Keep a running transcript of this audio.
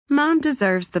Mom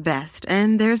deserves the best,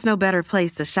 and there's no better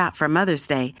place to shop for Mother's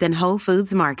Day than Whole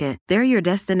Foods Market. They're your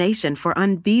destination for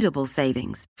unbeatable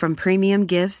savings, from premium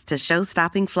gifts to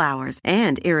show-stopping flowers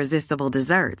and irresistible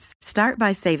desserts. Start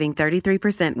by saving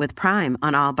 33% with Prime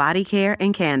on all body care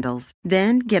and candles.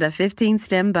 Then get a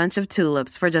 15-stem bunch of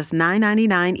tulips for just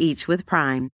 $9.99 each with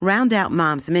Prime. Round out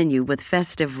Mom's menu with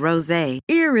festive rosé,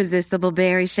 irresistible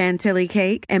berry chantilly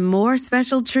cake, and more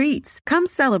special treats. Come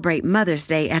celebrate Mother's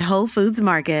Day at Whole Foods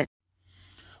Market.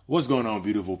 What's going on,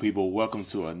 beautiful people? Welcome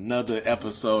to another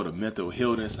episode of Mental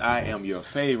Illness. I am your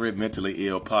favorite mentally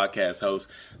ill podcast host,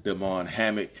 Damon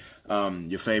Hammock,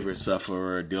 your favorite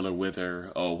sufferer, dealer with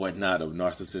or whatnot of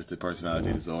narcissistic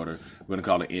personality disorder. We're going to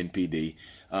call it NPD.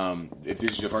 If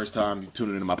this is your first time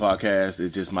tuning into my podcast,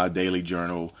 it's just my daily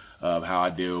journal of how I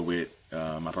deal with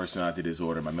my personality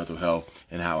disorder, my mental health,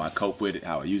 and how I cope with it,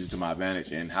 how I use it to my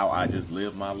advantage, and how I just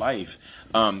live my life.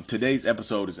 Today's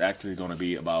episode is actually going to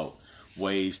be about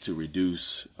ways to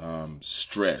reduce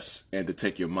stress and to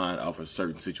take your mind off of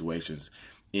certain situations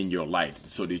in your life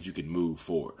so that you can move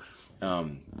forward.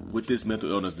 With this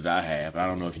mental illness that I have, I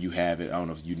don't know if you have it. I don't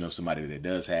know if you know somebody that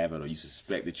does have it or you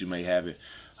suspect that you may have it.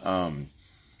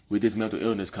 With this mental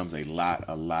illness comes a lot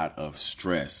of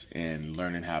stress and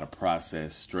learning how to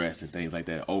process stress and things like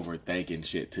that, overthinking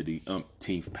shit to the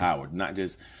umpteenth power, not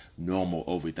just normal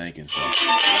overthinking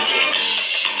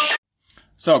stuff.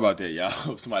 Sorry about that,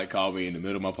 y'all. Somebody called me in the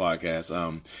middle of my podcast.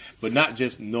 But not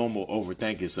just normal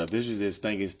overthinking stuff. This is just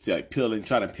thinking, like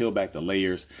trying to peel back the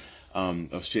layers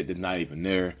of shit that's not even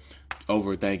there.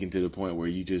 Overthinking to the point where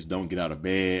you just don't get out of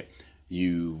bed.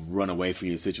 You run away from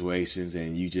your situations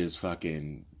and you just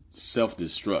fucking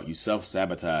self-destruct. You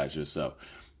self-sabotage yourself.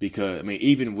 Because, I mean,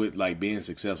 even with like being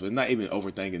successful, it's not even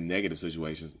overthinking negative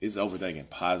situations. It's overthinking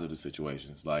positive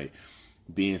situations. Like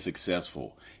being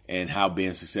successful and how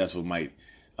being successful might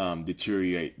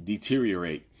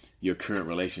deteriorate your current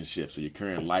relationships or your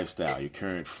current lifestyle, your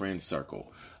current friend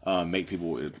circle.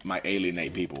 It might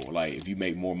alienate people. Like if you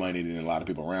make more money than a lot of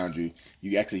people around you,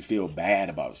 you actually feel bad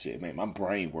about shit. Man, my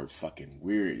brain works fucking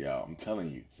weird, y'all. I'm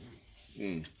telling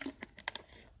you.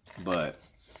 But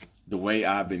the way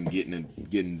I've been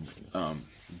dealing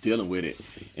with it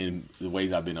and the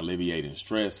ways I've been alleviating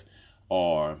stress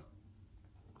are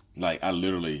like I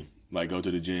literally like go to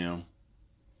the gym.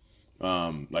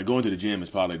 Like going to the gym is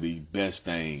probably the best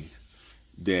thing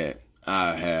that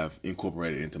I have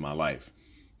incorporated into my life.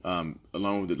 Along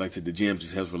with, like I said, the gym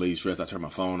just helps relieve stress. I turn my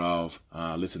phone off,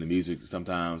 listen to music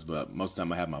sometimes, but most of the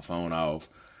time I have my phone off.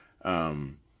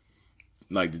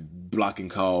 Like blocking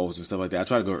calls and stuff like that. I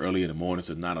try to go early in the morning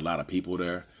so not a lot of people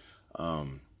there.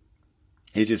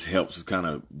 It just helps kind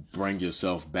of bring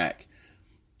yourself back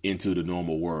into the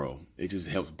normal world. It just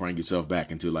helps bring yourself back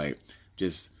into like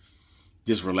just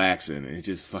relaxing and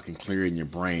just fucking clearing your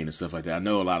brain and stuff like that. I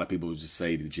know a lot of people just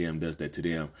say the gym does that to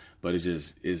them, but I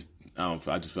just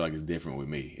feel like it's different with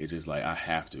me. It's just like I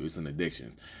have to. It's an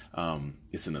addiction.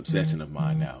 It's an obsession of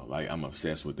mine now. Like I'm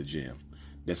obsessed with the gym.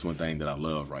 That's one thing that I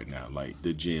love right now. Like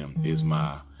the gym is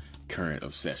my current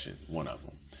obsession, one of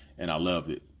them, and I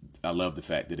love it. I love the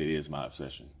fact that it is my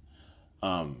obsession.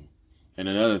 And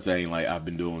another thing like I've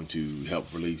been doing to help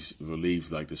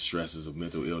relieve like the stresses of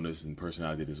mental illness and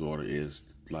personality disorder is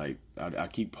like I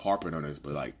keep harping on this,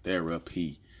 but like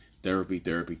therapy,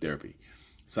 psychotherapy.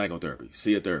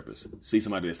 See a therapist. See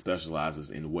somebody that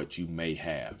specializes in what you may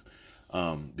have.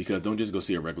 Because don't just go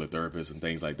see a regular therapist and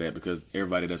things like that, because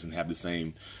everybody doesn't have the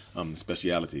same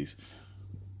specialities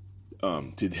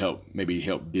to help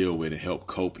deal with and help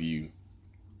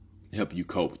you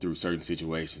cope through certain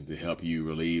situations, to help you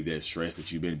relieve that stress that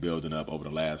you've been building up over the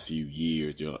last few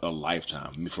years, a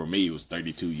lifetime. For me, it was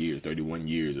 31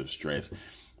 years of stress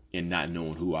and not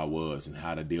knowing who I was and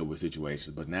how to deal with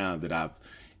situations. But now that I've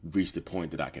reached the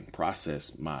point that I can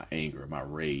process my anger, my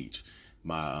rage,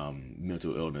 my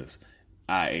mental illness,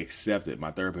 I accept it.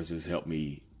 My therapist has helped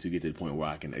me to get to the point where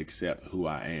I can accept who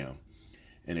I am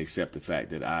and accept the fact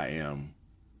that I'm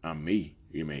me.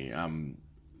 I mean, I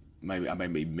may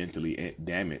be mentally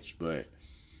damaged, but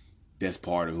that's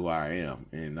part of who I am.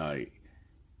 And like,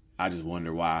 I just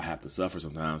wonder why I have to suffer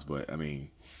sometimes. But I mean,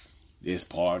 it's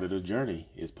part of the journey.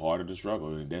 It's part of the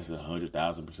struggle. And that's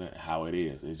 100,000% how it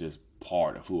is. It's just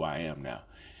part of who I am now.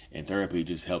 And therapy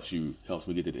just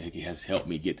has helped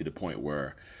me get to the point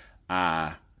where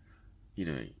I,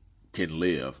 can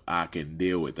live. I can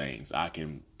deal with things. I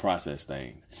can process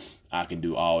things. I can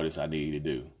do all this I need to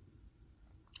do.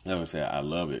 Like I said, I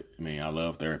love it. I mean, I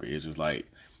love therapy. It's just like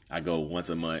I go once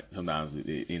a month. Sometimes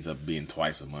it ends up being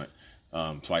twice a month,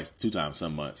 two times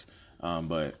some months.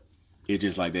 But it's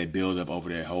just like that build up over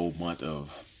that whole month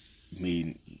of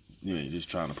me just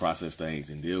trying to process things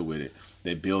and deal with it,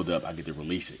 they build up. I get to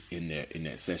release it in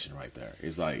that session right there.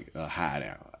 It's like a high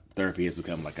now. Therapy has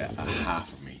become like a high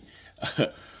for me.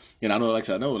 And I know, like I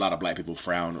said, I know a lot of black people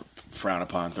frown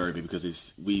upon therapy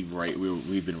because we've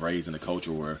been raised in a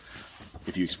culture where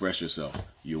if you express yourself,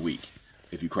 you're weak.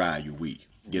 If you cry, you're weak.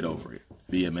 Get over it.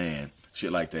 Be a man.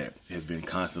 Shit like that has been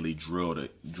constantly drilled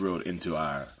into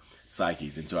our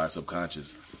psyches, into our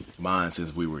subconscious mind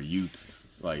since we were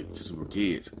youth, like since we were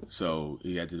kids. So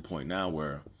you got to the point now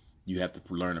where you have to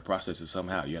learn to process it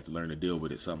somehow. You have to learn to deal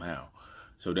with it somehow.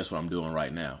 So that's what I'm doing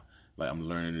right now. Like, I'm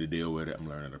learning to deal with it. I'm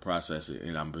learning to process it,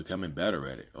 and I'm becoming better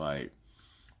at it. Like,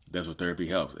 that's what therapy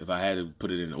helps. If I had to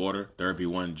put it in order, therapy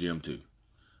 1, gym 2.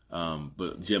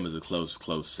 But gym is a close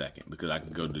second because I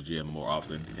can go to the gym more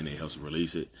often, and it helps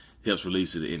release it. It helps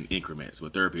release it in increments.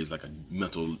 But therapy is like a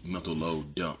mental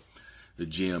load dump. The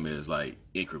gym is like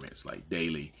increments, like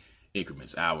daily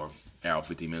increments, hour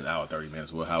 15 minutes, hour 30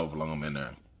 minutes, or however long I'm in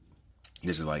there.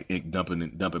 This is like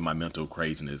dumping my mental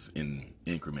craziness in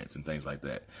increments and things like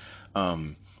that.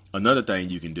 Another thing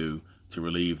you can do to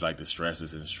relieve like the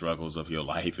stresses and struggles of your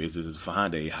life is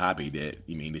find a hobby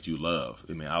that you love.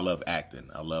 I love acting.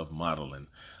 I love modeling.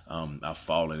 I've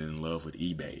fallen in love with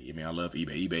eBay. I love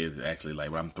eBay. eBay is actually like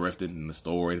when I'm thrifting in the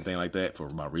store or anything like that for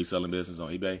my reselling business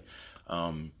on eBay.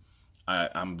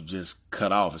 I'm just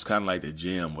cut off. It's kind of like the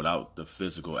gym without the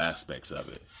physical aspects of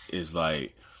it. It's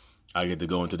like I get to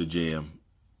go into the gym.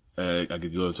 I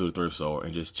could go to the thrift store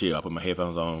and just chill. I put my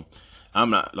headphones on. I'm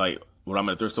not like when I'm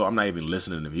at the thrift store, I'm not even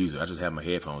listening to music. I just have my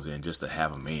headphones in just to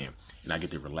have them in, and I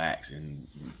get to relax and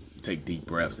take deep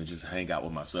breaths and just hang out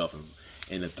with myself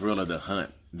and the thrill of the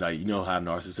hunt. Like, you know how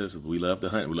narcissists, we love to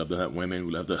hunt. We love to hunt women.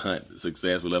 We love to hunt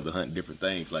success. We love to hunt different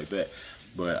things like that.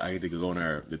 But I get to go in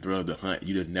there, the thrill of the hunt.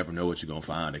 You just never know what you're gonna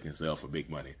find that can sell for big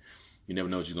money. You never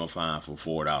know what you're going to find for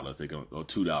 $4 or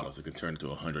 $2. It can turn into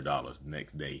 $100 the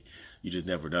next day. You just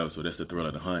never know. So that's the thrill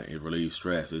of the hunt. It relieves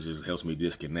stress. It just helps me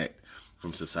disconnect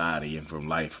from society and from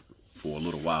life for a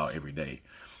little while every day.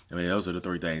 Those are the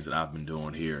 3 things that I've been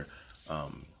doing here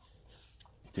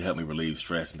to help me relieve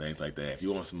stress and things like that. If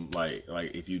you want some, like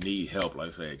if you need help, like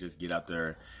I said, just get out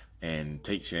there and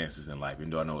take chances in life. Even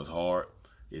though I know it's hard,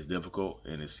 it's difficult,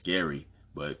 and it's scary,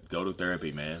 but go to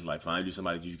therapy, man. Like, find you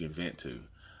somebody that you can vent to.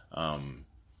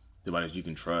 Somebody that you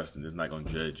can trust and is not going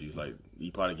to judge you. Like,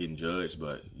 you probably getting judged,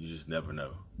 but you just never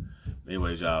know.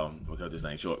 Anyways, y'all, we'll cut this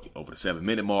thing short over the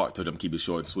 7-minute mark. Told them keep it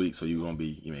short and sweet, so you're going to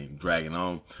be, dragging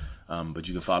on. But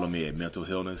you can follow me at Mental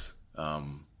Illness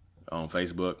on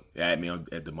Facebook. Add me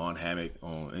at Damon Hammock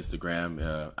on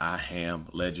Instagram. I am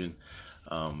legend.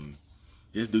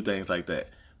 Just do things like that.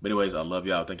 But anyways, I love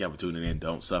y'all. Thank y'all for tuning in.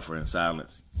 Don't suffer in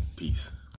silence. Peace.